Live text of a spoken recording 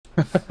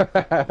You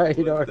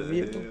know What what I the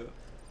mean? hell?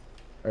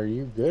 Are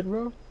you good,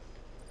 bro?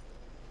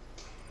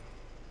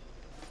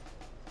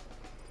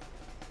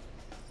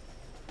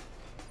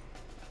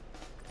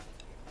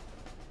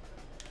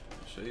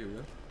 I'll show you,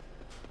 bro.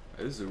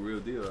 This is a real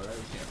deal, alright? We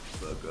can't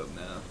fuck up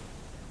now.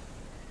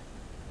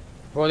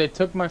 Bro, they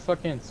took my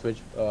fucking switch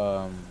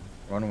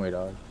runaway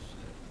dog.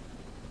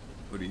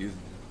 What are you using?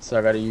 So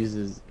I gotta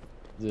use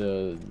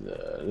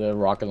the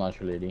rocket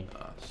launcher lady.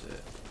 Oh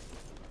shit.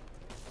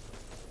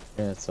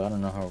 Yeah, so I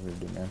don't know how we're gonna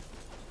do, man.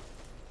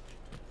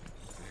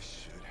 This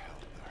should help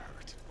the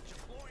hurt.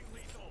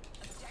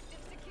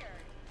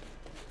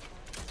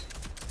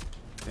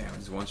 Damn,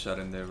 there's one shot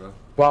in there, bro.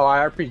 Wow, I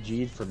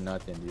RPG'd for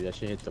nothing, dude. That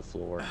shit hit the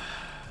floor.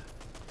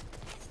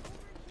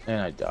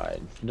 And I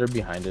died. They're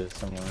behind us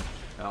somewhere.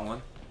 Got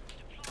one.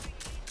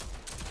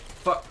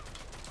 Fuck.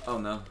 Oh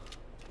no.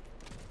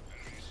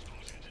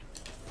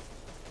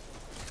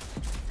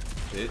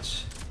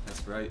 Bitch.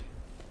 That's right.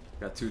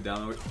 Got two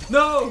down.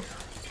 No!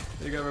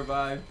 They got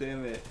revived.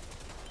 Damn it.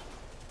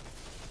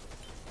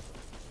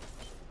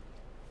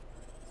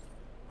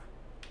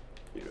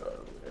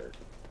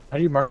 How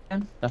do you mark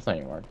him? That's not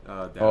your mark.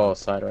 Down. Oh,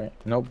 side right.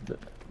 Nope.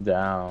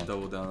 Down.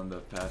 Double down on the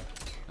path,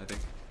 I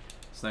think.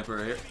 Sniper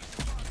right here.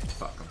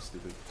 Fuck, I'm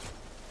stupid.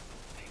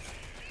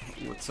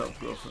 What's up,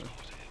 girlfriend?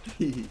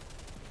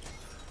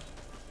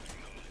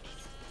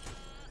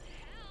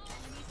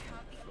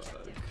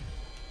 Fuck.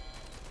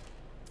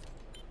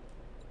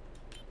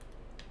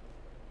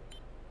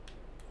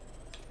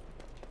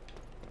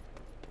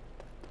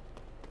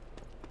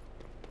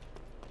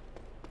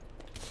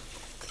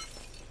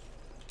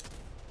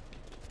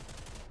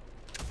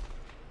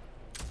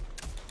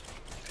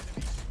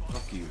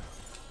 Fuck you.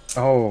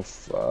 Oh,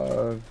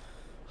 fuck.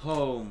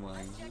 Oh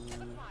my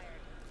god.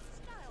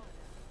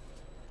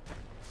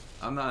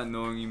 I'm not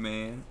annoying you,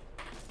 man.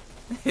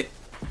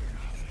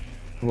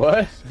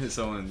 What? There's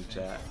someone in the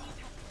chat.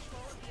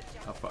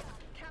 Oh fuck.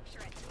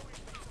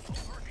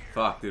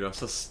 Fuck, dude, I'm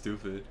so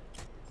stupid.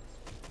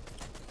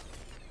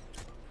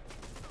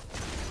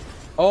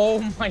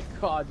 Oh my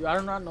god, dude. I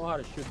do not know how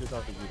to shoot this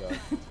off of you, dog.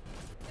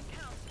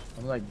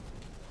 I'm like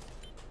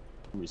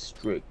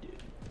restricted.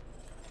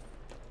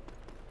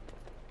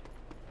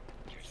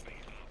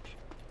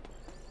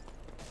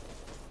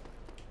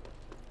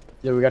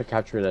 Yeah, we gotta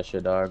capture that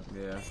shit, dog.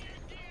 Yeah.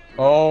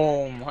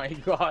 Oh my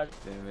god.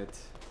 Damn it.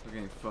 We're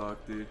getting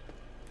fucked, dude.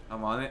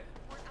 I'm on it.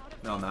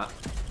 No, I'm not.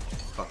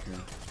 Fuck me.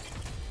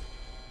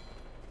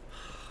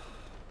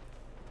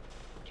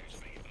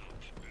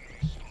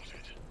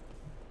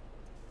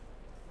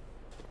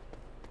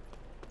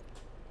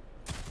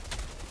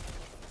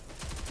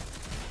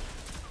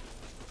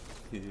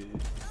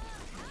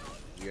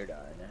 You're dying.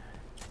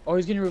 Oh,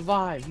 he's getting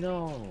revived.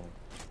 No.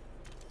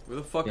 Where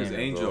the fuck Damn is it,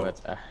 Angel? bro,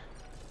 that's,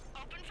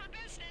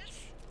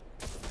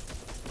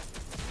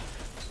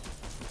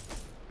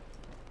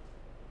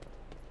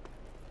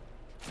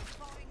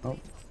 oh,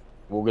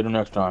 we'll get him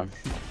next time.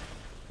 Oh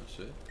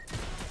shit.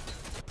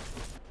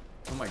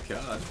 Oh my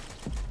god.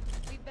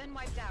 We've been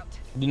wiped out.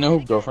 Do you know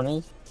who girlfriend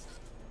is?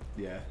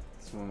 Yeah,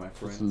 it's one of my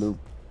friends. It's Luke.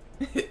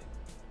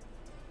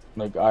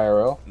 Like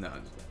IRL? No,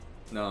 I'm just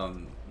no,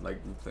 like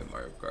we play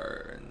Mario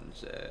Kart and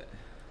shit.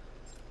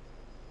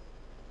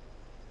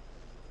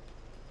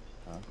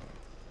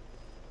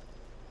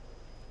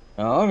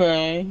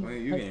 Okay. When are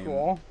you That's getting?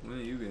 cool. When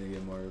are you gonna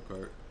get Mario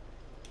Kart?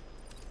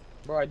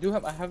 Bro, I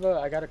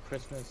got a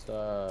Christmas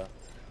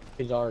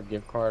 $50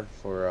 gift card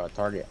for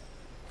Target.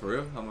 For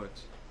real? How much?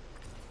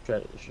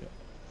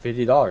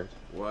 $50.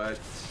 What?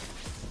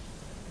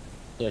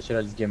 Yeah, should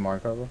I just get Mario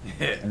Kart, bro?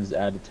 And just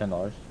add the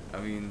 $10? I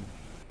mean,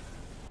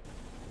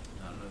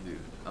 I don't know, dude.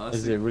 Is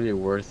Honestly, it really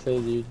worth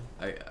it, dude?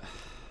 I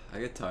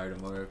get tired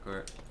of Mario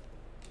Kart.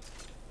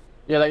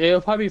 Yeah, like it'll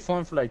probably be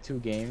fun for like 2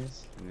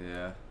 games.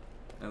 Yeah,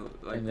 and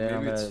like And then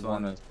I'm maybe it's gonna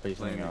fun wanna play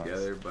playing something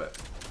else. together, but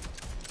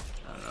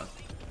I don't know.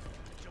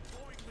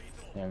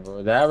 Yeah,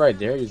 bro, that right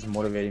there is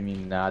motivating me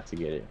not to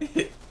get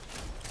it.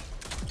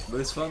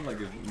 But it's fun,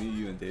 like if me,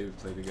 you, and David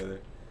play together,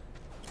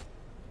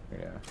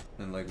 Yeah.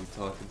 and like we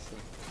talk and stuff.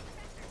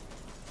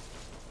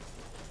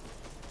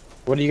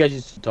 What do you guys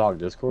used to talk?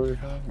 Discord or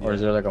something? Or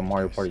is Yeah. there like a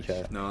Mario Party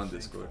chat? No, on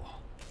Discord.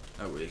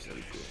 I wish that'd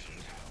be cool.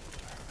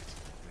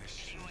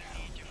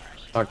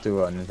 Talk to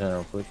Nintendo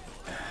real quick.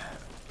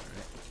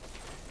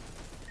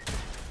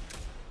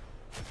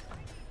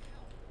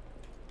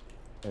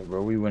 Hey,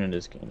 bro, we winning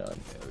this game, dog.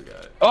 Yeah, we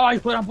got it. Oh, he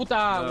put on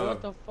puta! No.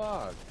 What the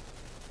fuck?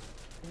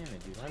 Damn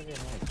it, dude. How did I get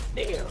home?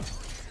 Damn.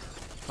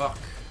 Fuck.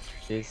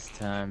 This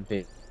time,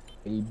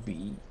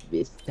 baby.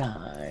 This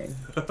time.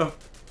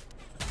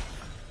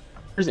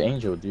 Where's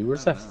Angel, dude?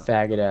 Where's I that don't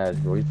faggot ass,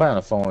 bro? He's probably on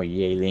the phone with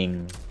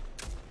Yeling.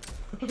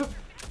 Hey,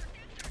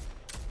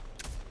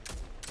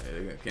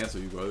 they're gonna cancel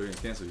you, bro. They're gonna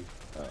cancel you.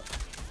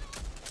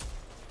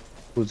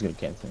 Who's gonna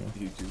cancel me?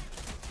 YouTube.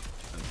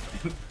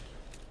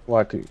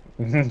 Why could?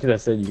 Because I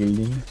said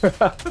Yeling.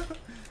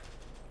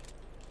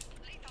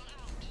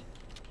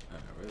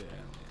 Really?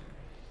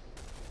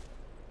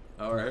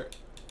 Alright.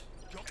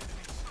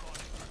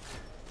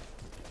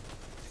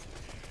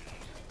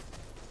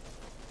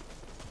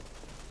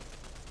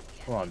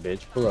 Come on,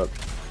 bitch. Pull up.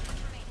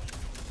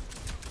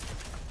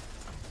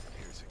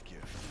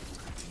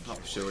 Oh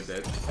shit, we're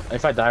dead.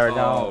 If I die right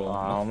now,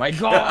 Oh. oh my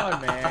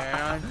god,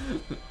 man.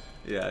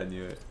 Yeah, I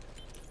knew it.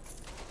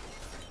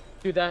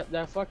 Dude,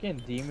 that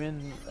fucking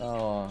demon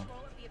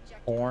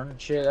horn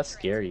shit, that's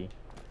scary. You know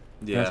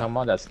what I'm Yeah. talking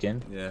about? That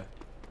skin? Yeah.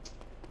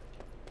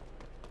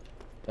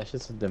 That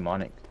shit's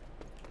demonic.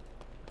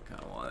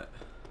 Kinda want it.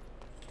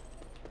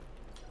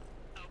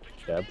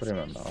 Yeah, I put it in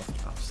my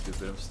mouth. I'm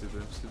stupid, I'm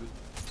stupid, I'm stupid.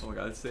 Oh my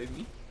god, save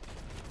me.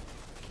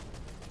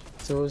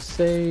 So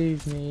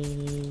save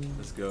me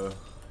Let's go.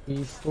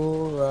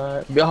 before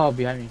I... Oh,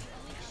 behind me.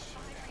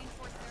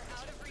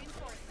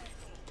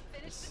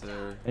 Yes,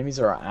 sir. Enemies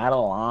are out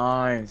of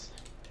lines.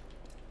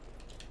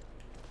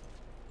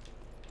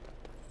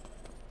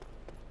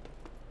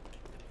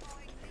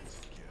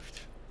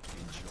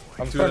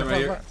 I'm Two of them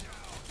right front. here.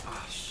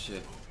 Ah,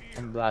 shit.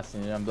 I'm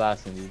blasting you. I'm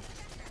blasting you.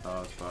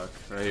 Oh, fuck.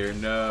 Right here,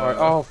 no. Alright,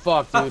 oh,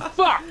 fuck, dude.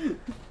 Fuck!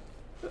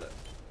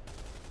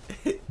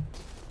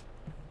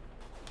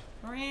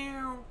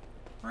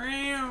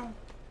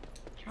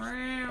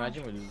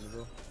 Imagine we lose this,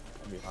 bro.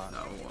 That'd be hot. No,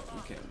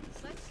 we can't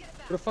lose this.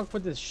 Who the fuck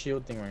put this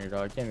shield thing on your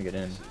dog? I can't even get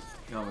in.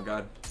 Oh my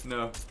god.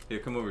 No. Here,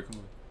 come over, come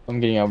over. I'm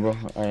getting out, bro.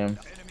 I am.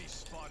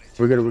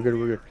 We're good, we're good,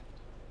 we're good.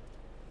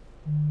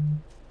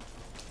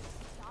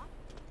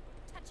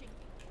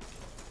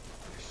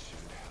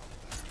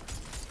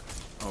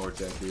 Oh, we're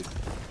dead, dude.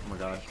 Oh my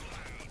god.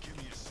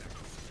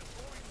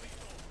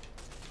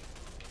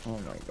 Oh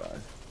my god.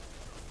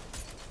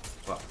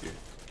 Fuck, dude.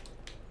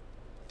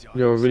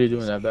 Yo, we're really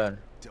doing that bad.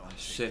 Oh,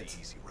 shit.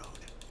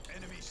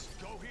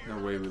 No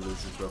way we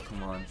lose this, bro.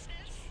 Come on.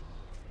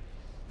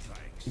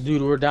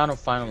 Dude, we're down to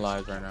final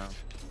lives right now.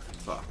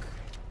 Fuck.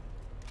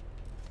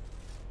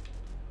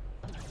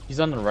 He's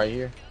on the right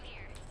here.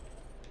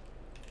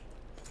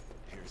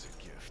 Here's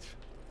a gift.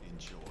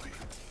 Enjoy.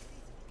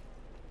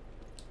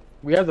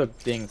 We have the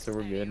thing, so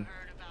we're good.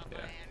 Yeah.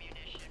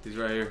 He's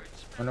right here.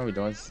 Oh no, we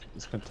don't.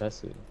 It's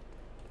contested.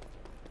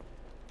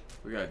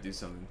 We gotta do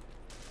something.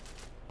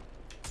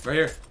 Right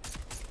here.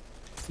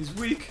 He's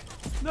weak.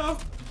 No.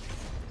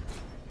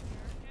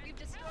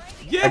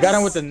 Yes. I got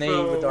him with the nade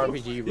with the bro.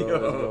 RPG, bro. Yo.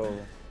 Let's go.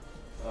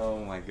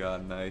 Oh my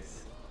god,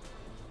 nice.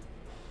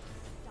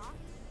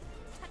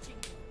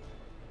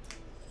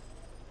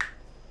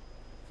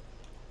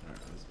 Alright,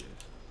 that was good.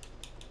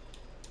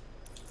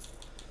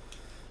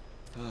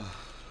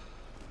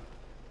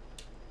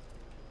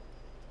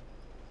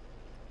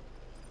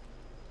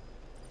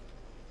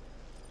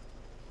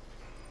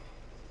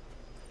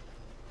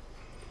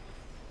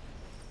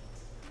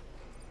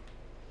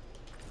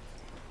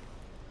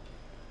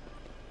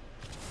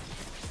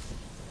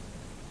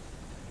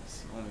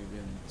 It's only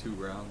been 2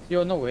 rounds.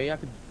 Yo, no way. I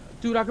could,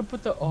 dude. I could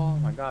put the. Oh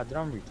my god, dude.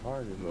 I'm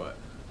retarded. Bro. What?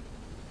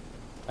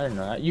 I didn't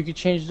know that. You could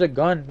change the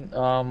gun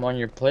on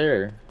your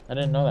player. I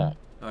didn't know that.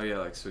 Oh yeah,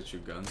 like switch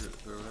your guns or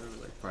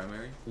whatever, like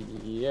primary.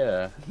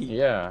 Yeah,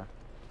 yeah.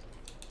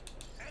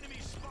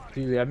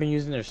 Dude, I've been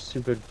using their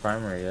stupid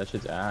primary. That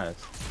shit's ass.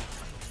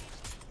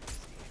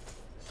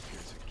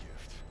 Here's a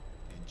gift.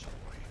 Enjoy.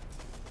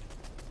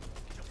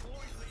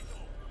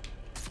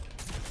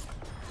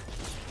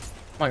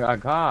 Oh my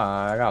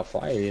god, I got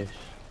fly. Holy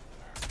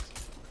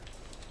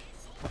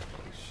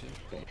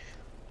shit.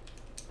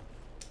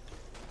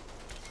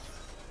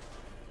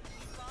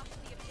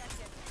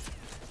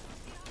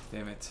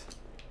 Damn it.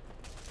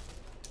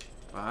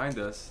 Behind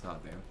us. Oh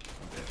damn.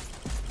 I'm dead.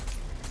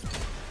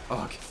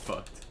 Oh, get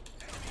fucked.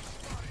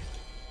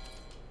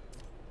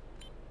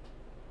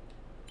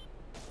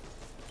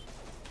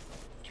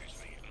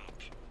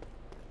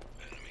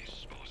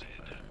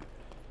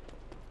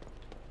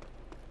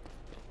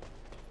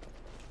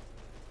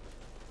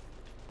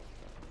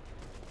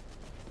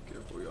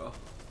 Careful, y'all.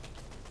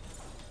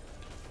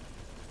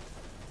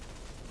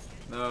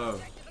 No.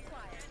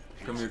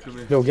 Come here, come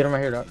here. Yo, get him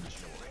right here, dog.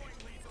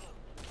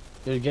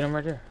 Yo, get him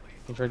right there.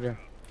 He's right there.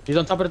 He's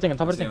on top of the thing. On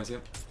top of the I see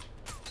thing. him.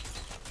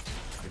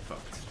 Get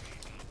fucked.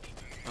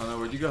 Oh no,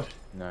 where'd you go?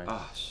 Nice.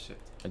 Ah, shit.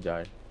 I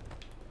died.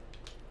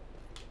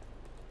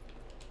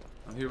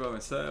 I'm here by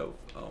myself.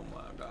 Oh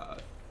my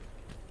god.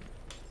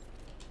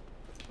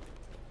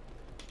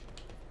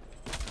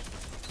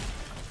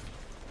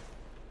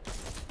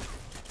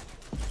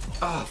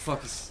 Ah,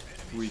 fuck, it's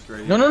weak right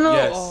here. No, no, no.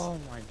 Yes. Oh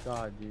my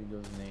god, dude,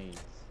 those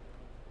nades.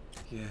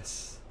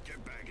 Yes.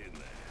 Get back in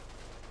there.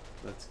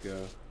 Let's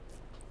go.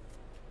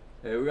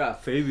 Hey, we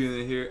got Fabian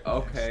in here.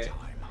 Okay.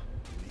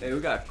 Hey, we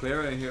got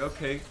Clara in here.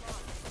 Okay.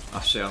 Oh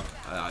shit.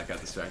 I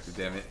got distracted.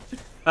 Damn it.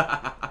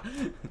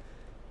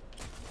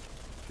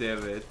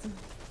 Damn it.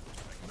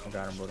 I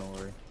got him, bro. Don't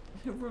worry.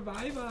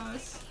 Revive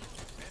us.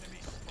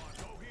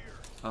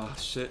 Oh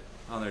shit.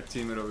 On their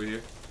teammate over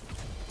here.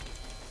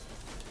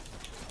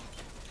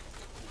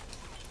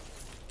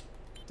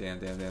 Damn,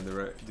 damn, damn.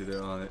 They're right. Dude,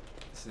 they're on it.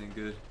 This ain't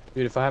good.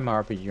 Dude, if I had my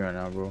RPG right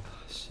now, bro.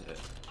 Oh shit.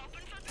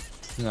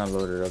 It's not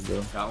loaded up,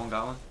 though. Got one,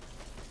 got one.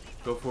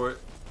 Go for it.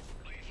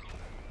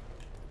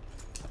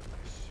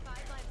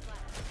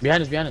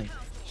 Behind us, behind us.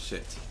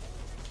 Shit.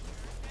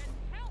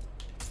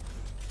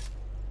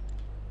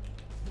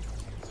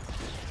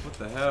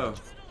 the hell?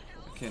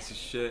 I can't see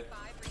shit.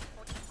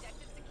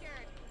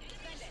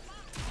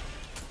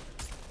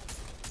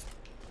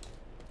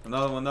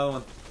 Another one, another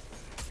one.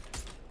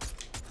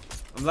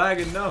 I'm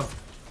lagging, no.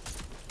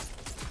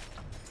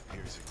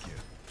 Here's a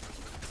gift.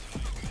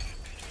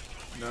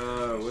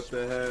 No, what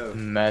the hell?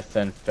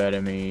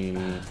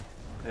 Methamphetamine.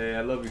 Hey,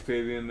 I love you,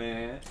 Fabian,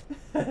 man.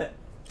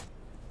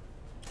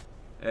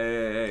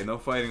 Hey, no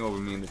fighting over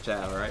me in the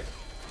chat, alright?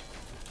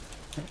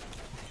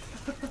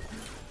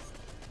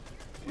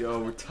 Yo,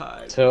 we're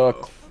tied. Tell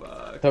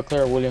fuck.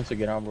 Claire Williams to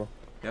get on, bro.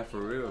 Yeah, for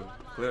real.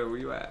 Claire, where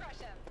you at?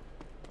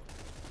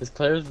 Is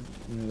Claire's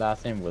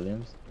last name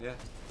Williams? Yeah.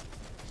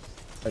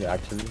 Like,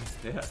 actually?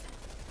 Yeah.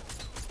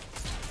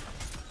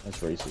 That's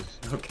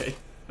racist. Okay.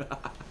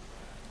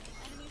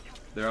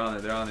 They're on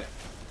it, they're on it.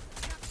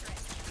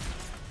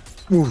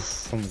 Oof,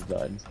 someone's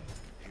died.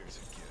 Here's a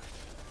gift.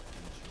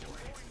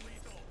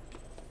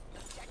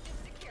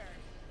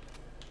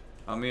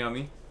 On me, on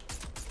me.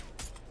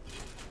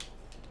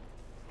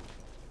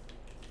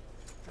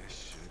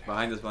 This should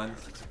Behind us, behind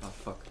us. Oh,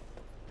 fuck.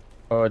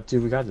 Oh,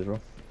 dude, we got this, bro.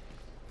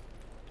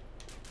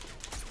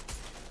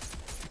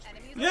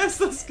 Yes,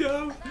 let's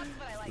go!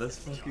 Let's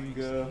fucking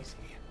go. don't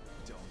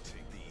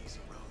take the easy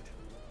road.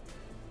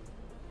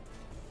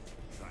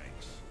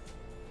 Thanks.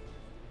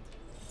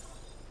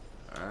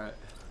 Alright.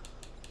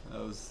 That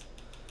was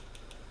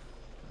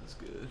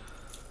good.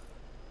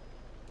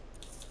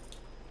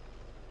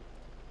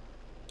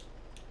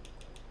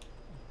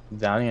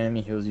 Downing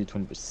enemy heals you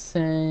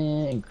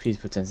 20%. Increase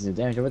potential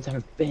damage over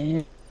time.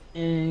 Bang.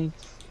 Alright,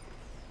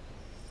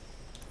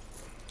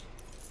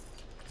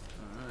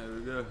 here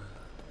we go.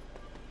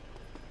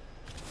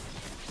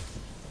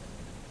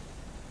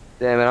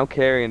 Damn it, I'm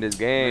carrying this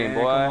game,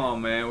 Man, boy. come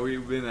on, man. Where you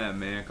been at,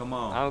 man? Come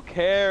on. I'm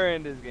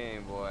carrying this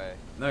game, boy.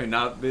 No, you're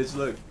not, bitch.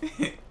 Look. What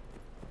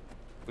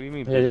do you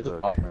mean, Yeah, bitch?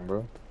 Look. awesome,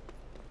 bro.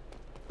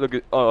 Look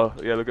at,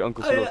 yeah, look at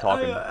Uncle Celoo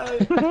talking.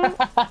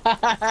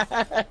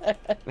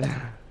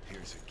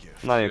 Here's a gift.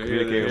 I'm not even Yeah,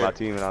 communicating with yeah. my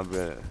team, and I'm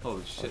been.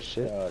 Holy shit. Oh,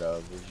 shit. Shut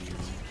up,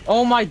 Virginia.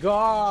 Oh my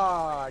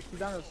god! He's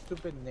down a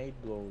stupid nade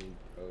blow,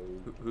 bro.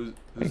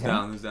 Who's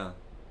down? Who's down?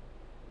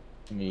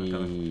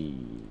 Me.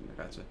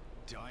 I gotcha.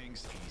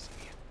 Dying's easy.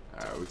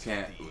 Alright, we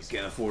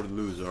can't afford to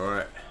lose,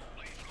 alright.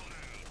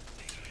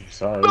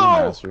 Sorry, No!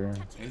 master.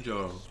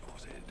 Angel.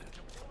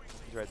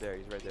 He's right there,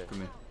 he's right there. Come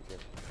here.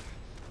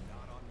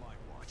 Not on my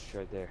watch. He's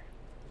right there.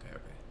 Okay,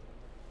 okay.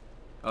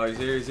 Oh, he's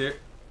here, he's here.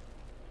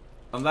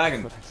 I'm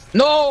lagging.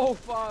 No!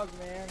 Fuck,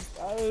 man.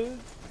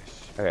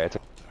 Okay,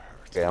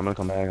 okay, I'm gonna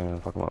come back, I'm gonna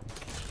fuck him up.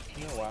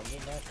 You know why I'm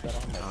doing that? That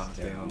on my Oh,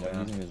 skin. damn, I'm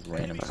man. using this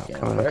random skin.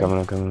 Come on, okay? come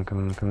on, come on, come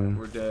on, come on.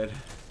 We're dead.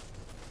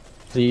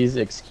 Please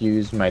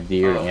excuse my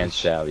dear Oh, Aunt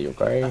Sally,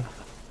 okay?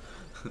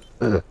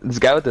 This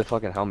guy with the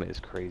fucking helmet is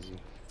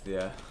crazy.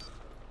 Yeah.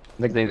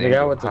 The They-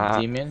 guy with the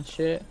huh? demon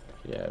shit?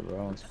 Yeah,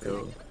 bro, it's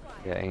crazy.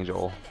 Yeah,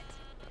 Angel.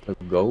 The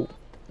goat?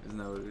 Isn't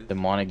that what it is?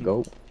 Demonic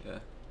goat? Yeah.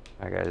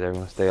 Alright, guys,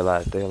 everyone stay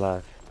alive, stay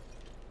alive.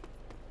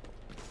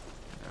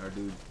 Our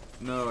dude.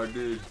 No, our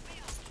dude.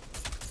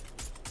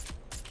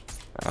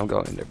 I'm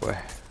going in there, boy.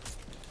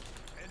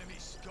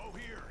 Enemies, go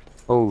here.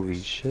 Holy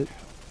shit.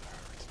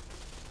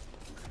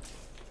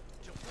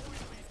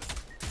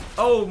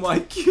 Oh my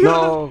god!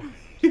 No!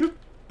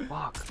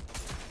 Fuck.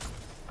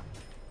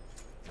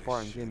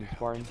 Spartan, get me,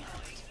 Spartan.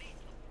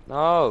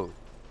 No!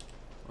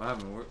 What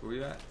happened? Where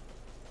you at?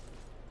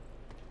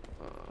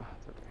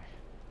 It's okay.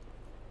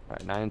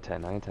 Alright, 9 and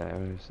 10, 9 and 10.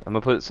 I'm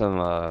gonna put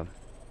some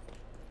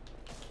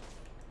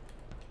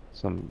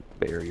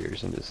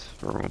barriers in this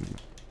room.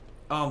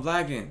 Oh, I'm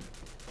lagging.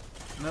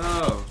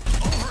 No.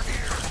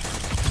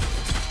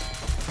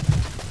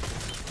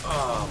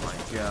 Oh my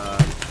god.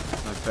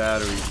 My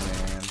batteries, man.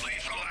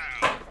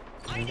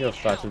 I'm just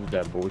faster with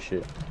that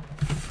bullshit.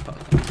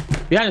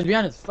 Be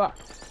honest, fuck.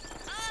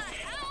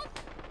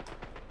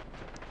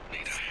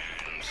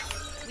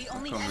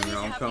 I'm coming,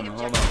 yo, I'm coming.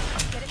 Hold on.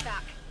 Get it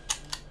back.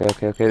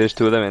 Okay, there's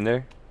 2 of them in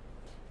there.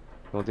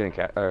 One's getting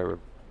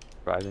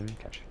reviving me.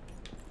 Catch.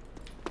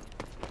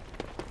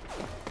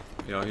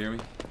 Y'all hear me?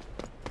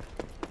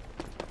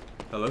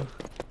 Hello?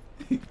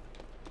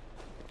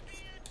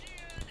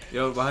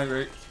 Yo, behind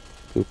Rick.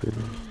 Stupid.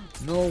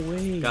 No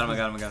way. Got him, I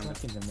got him.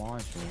 Fucking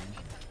demolished, man.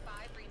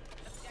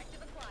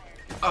 Objective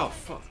acquired. Oh,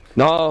 fuck.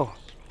 No!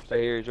 He's right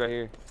here, he's right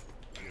here.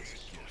 Here's a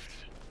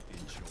gift.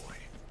 Enjoy.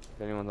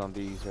 If anyone's on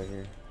B, he's right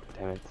here.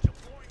 Damn it.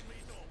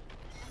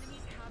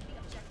 Enemies have the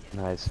objective.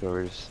 Nice, so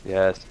we're just,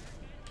 yes.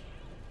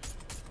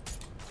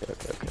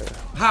 Okay.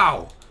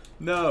 How?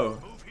 No.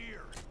 Move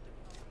here.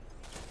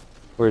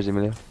 Where is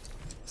Emilio?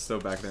 Still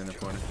back there in the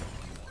corner.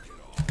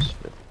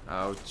 Shit.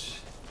 Ouch.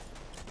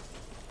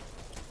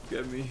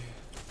 Get me.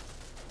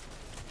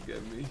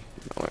 Get me.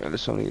 Oh my god,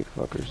 there's so many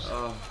fuckers.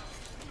 Oh.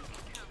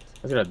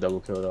 Let's get a double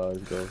kill, dog.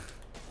 Let's go.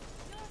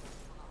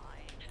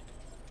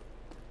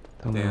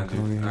 Come Damn, on,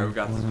 come dude. on, Alright, we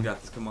got come this, on. we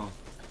got this. Come on.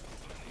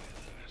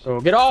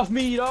 So get off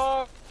me,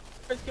 dog!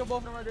 Let's kill both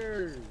of them right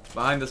there.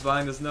 Behind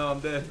us. No, I'm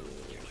dead.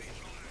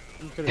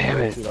 Damn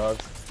it. Dog.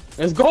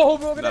 Let's go,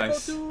 bro. Get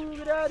Nice. that go too.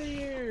 Get out of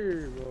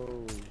here,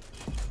 bro.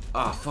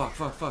 Ah, fuck,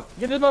 fuck, fuck.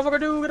 Get this motherfucker,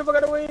 dude. Get the fuck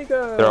out of the way,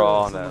 nigga. They're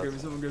all on Someone that. get me,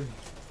 someone get me.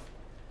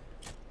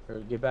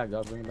 Get back,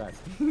 dog. Bring it back.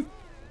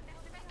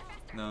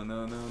 No,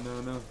 no, no,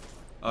 no, no.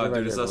 Oh, Right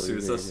dude, it's there, us bro. two,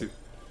 it's You're us two.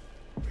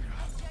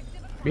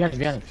 Behind us,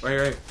 behind us. Right,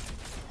 right.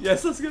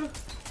 Yes, let's go.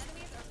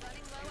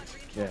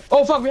 Yeah.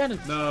 Oh, fuck, behind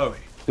us. No.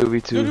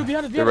 2v2. Dude,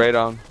 behind us, They're behind right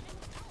on.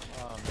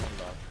 Oh, man,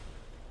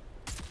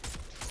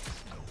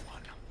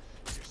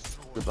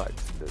 Good luck.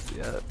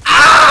 Yeah.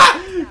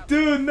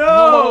 Dude,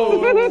 no!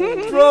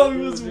 Bro, he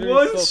was Dude,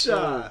 one so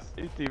shot.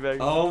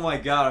 Oh my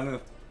god, I'm gonna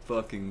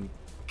fucking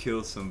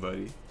kill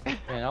somebody. Man,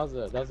 that was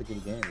a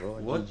good game, bro.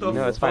 What GG. the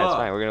No, it's fine. It's fuck?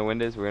 fine. We're gonna win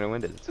this. We're gonna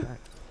win this. It's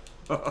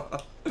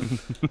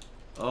fine.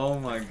 Oh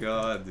my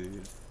god,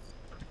 dude.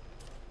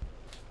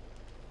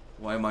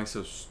 Why am I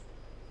so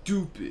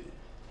stupid?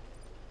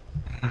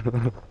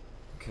 God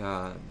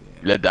damn.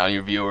 Let down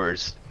your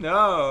viewers.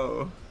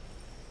 No!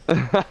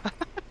 Alright,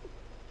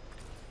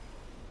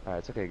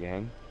 it's okay,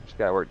 gang. We just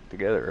gotta work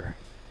together.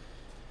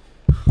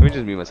 Let me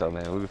just mute myself,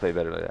 man. We can play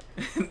better like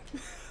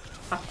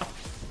that.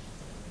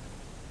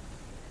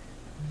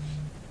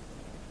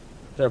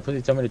 Sure,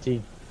 please tell me the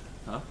T.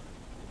 Huh?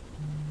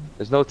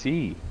 There's no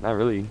T. Not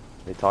really.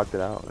 They talked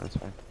it out. That's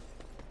fine.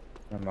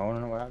 I wanna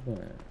know what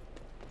happened.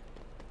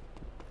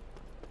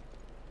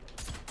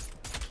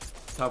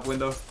 Top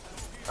window.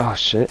 Oh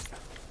shit.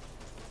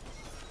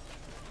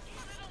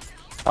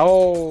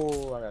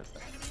 Oh, I got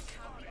stuck.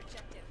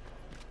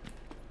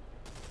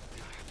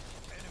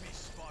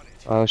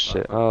 Oh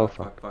shit. Oh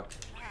fuck. Fuck.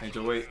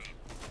 Angel, wait.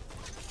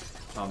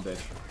 Oh, I'm dead.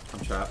 I'm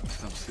trapped.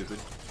 I'm stupid.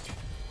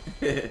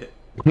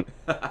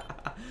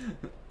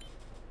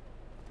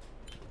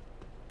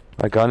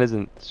 My gun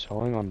isn't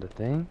showing on the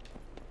thing.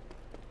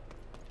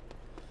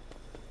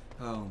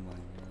 Oh my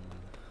god.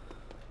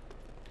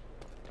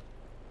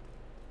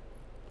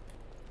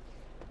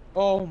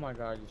 Oh my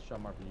god, I just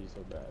shot my RPG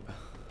so bad.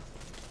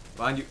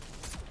 Behind you.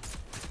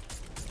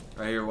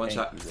 Right here, one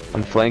shot. Thank you, bro.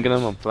 I'm flanking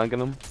him. I'm flanking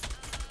him.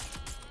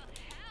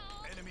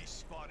 Enemy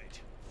spotted.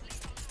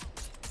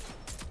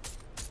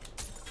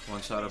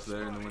 One shot up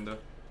there in the window.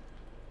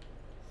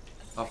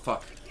 Oh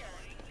fuck.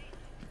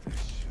 This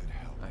should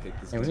help. I hate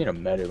this Hey, we game. need a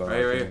medic on Right our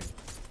here, right here. team.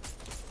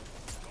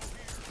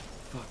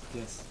 Fuck,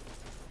 yes.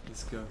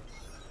 Let's go.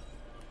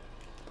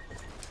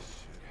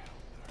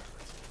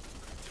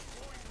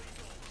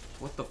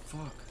 What the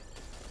fuck?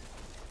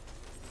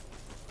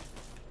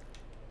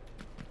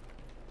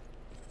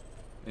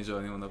 Angel,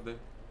 anyone up there?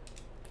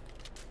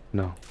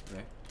 No.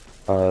 Okay.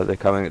 They're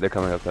coming. They're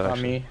coming up though. Not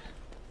Actually. me.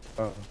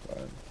 Oh,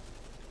 god.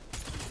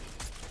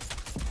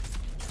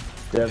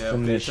 okay, check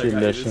out this time.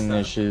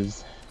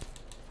 Definitions.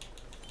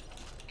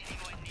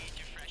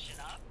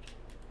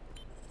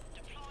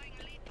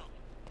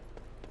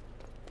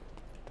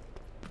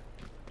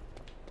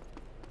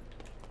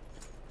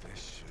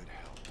 This should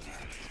help.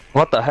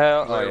 What the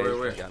hell? Where, oh, yeah,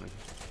 where? he's got me.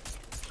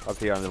 Up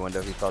here on the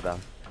window. He fell down.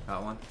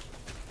 Got one.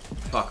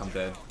 Fuck, I'm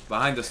dead.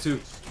 Behind us too.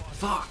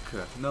 Fuck!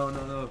 No,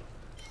 no, no.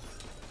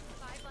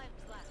 5 lives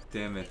left.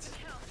 Damn it.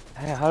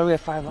 Hey, how do we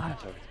have 5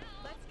 lives? Let's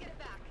get it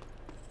back.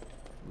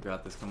 We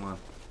got this, come on.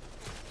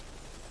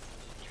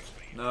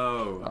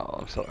 No. Oh,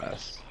 I'm so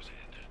ass.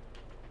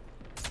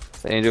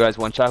 Angel guys,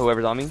 one shot.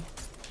 Whoever's on me.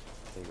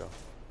 There you go.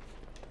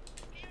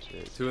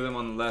 Shit. Two of them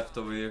on the left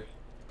over here.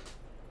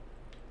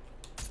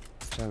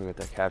 Trying to get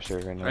that capture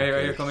right now. Right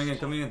here, coming in,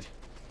 coming in.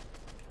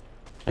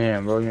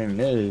 Damn, bro, you ain't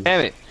missed.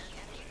 Damn it!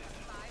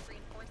 5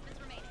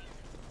 reinforcements remaining.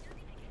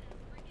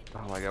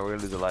 Oh my god, we're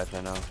gonna lose a life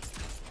right now.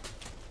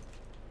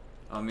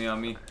 On me,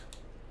 on me.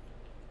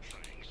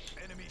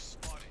 Enemy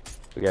spotted.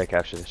 We gotta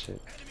capture this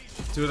shit.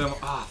 Two of them.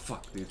 Ah,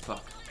 fuck, dude,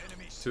 fuck.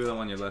 Enemy Two of them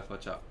on your left,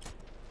 watch out.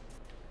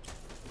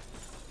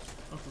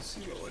 Uncle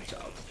CeeLo, watch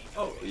out.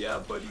 Oh, yeah,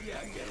 buddy,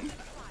 yeah, get him.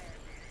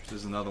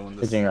 There's another one.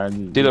 Good This. thing I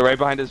Dealer right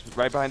behind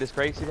this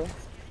crate, see that?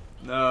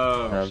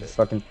 No.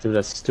 fucking threw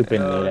that stupid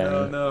No, nade at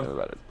no, me. no.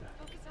 About it.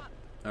 Focus up.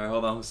 Alright,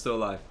 hold on, who's still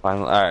alive?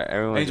 Final. Alright,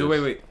 everyone. Angel,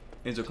 just- wait.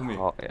 Angel, come here.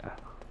 Oh, yeah.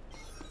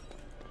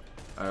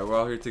 Alright, we're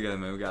all here together,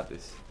 man. We got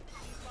this.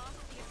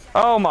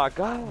 Oh my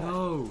god.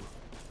 No.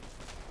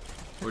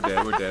 We're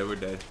dead, we're dead, we're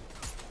dead.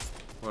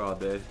 We're all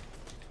dead.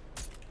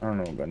 I don't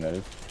know what gun that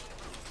is.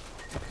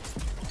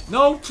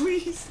 No,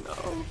 please,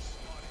 no.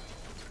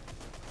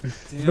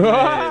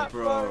 Damn it,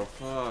 bro.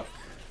 Fuck.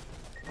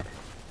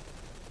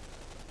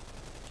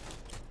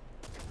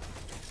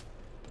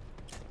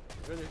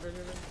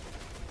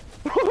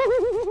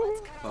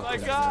 My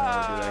Fucking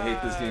god. hell, dude, I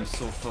hate this game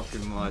so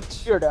fucking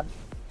much. You're done.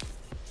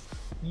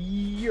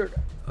 You're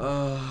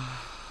done.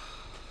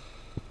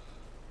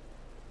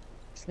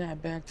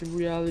 Snap back to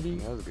reality.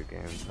 That was a good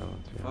game. So,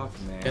 Fuck,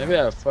 man. Yeah, we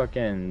got a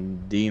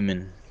fucking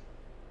demon.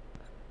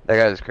 that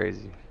guy is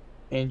crazy.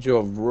 Angel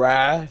of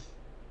Wrath.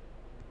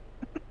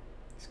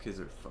 These kids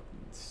are fucking